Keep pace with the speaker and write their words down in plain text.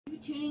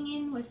tuning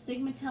in with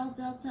Sigma Tau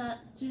Delta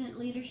Student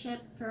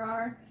Leadership for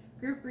our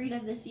group read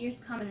of this year's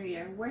Common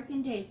Reader,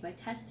 Working Days by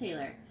Tess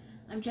Taylor.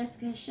 I'm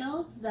Jessica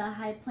Schilds, the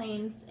High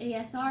Plains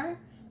ASR,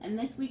 and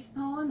this week's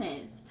poem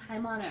is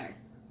Time on Earth.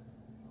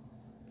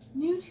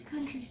 New to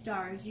country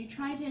stars, you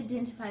try to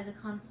identify the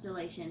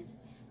constellations,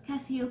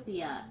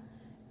 Cassiopeia,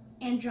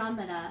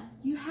 Andromeda.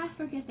 You half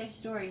forget their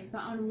stories, but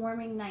on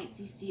warming nights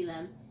you see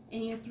them,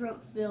 and your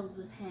throat fills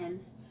with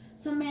hymns.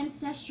 Some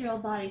ancestral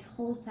bodies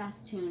hold fast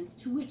tunes,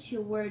 to which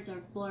your words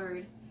are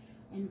blurred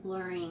and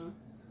blurring.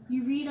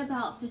 You read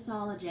about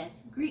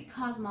physiologists, Greek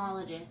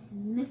cosmologists,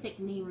 mythic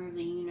namer of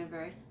the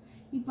universe.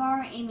 You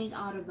borrow Amy's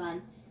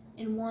Audubon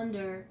and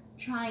wonder,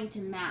 trying to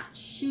match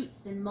shoots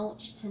and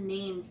mulch to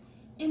names,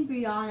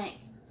 embryonic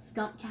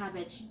skunk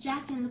cabbage,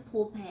 jack in the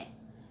pulpit,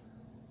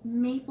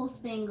 maple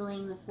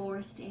spangling the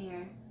forest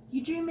air.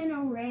 You dream an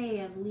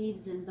array of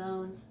leaves and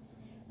bones.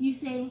 You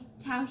say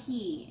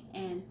Tauhi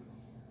and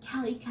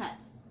Calicut.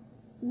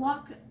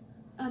 Walk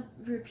up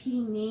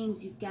repeating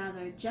names you've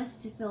gathered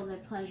just to feel their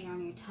pleasure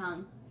on your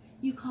tongue.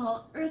 You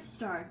call Earth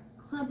Star,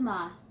 Club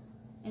Moss,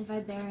 and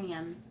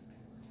Vibarium.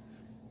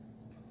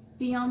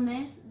 Beyond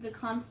this, the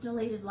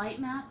constellated light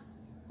map,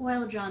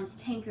 oil drums,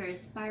 tankers,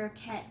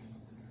 spirochetes,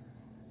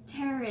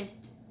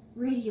 terrorists,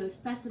 radio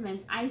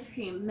specimens, ice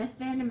cream,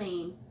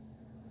 methamphetamine,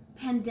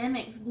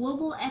 pandemics,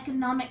 global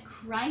economic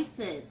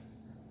crisis.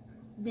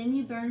 Then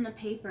you burn the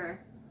paper,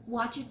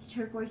 watch its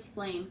turquoise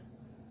flame.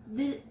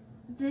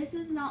 This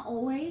is not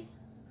always,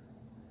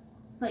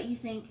 but you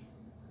think,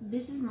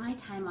 this is my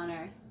time on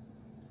Earth.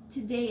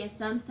 Today a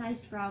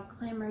thumb-sized frog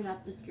clambered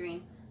up the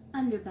screen,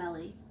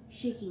 underbelly,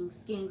 shaking,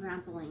 skin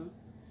grappling.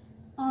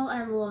 All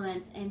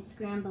elements and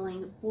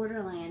scrambling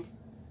borderland,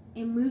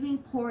 a moving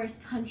porous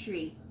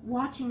country,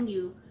 watching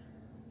you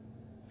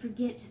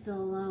forget to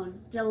feel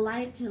alone.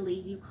 Delightedly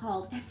you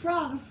called, a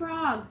frog, a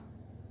frog!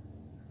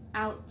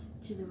 Out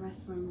to the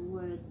rustling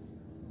woods.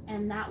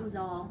 And that was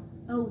all.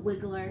 Oh,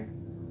 Wiggler.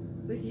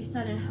 With your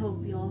sudden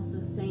hope, you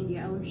also sang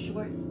your own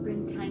short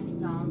springtime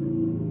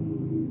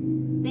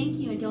song. Thank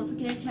you, and don't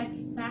forget to check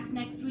back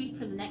next week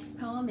for the next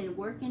poem in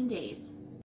Working Days.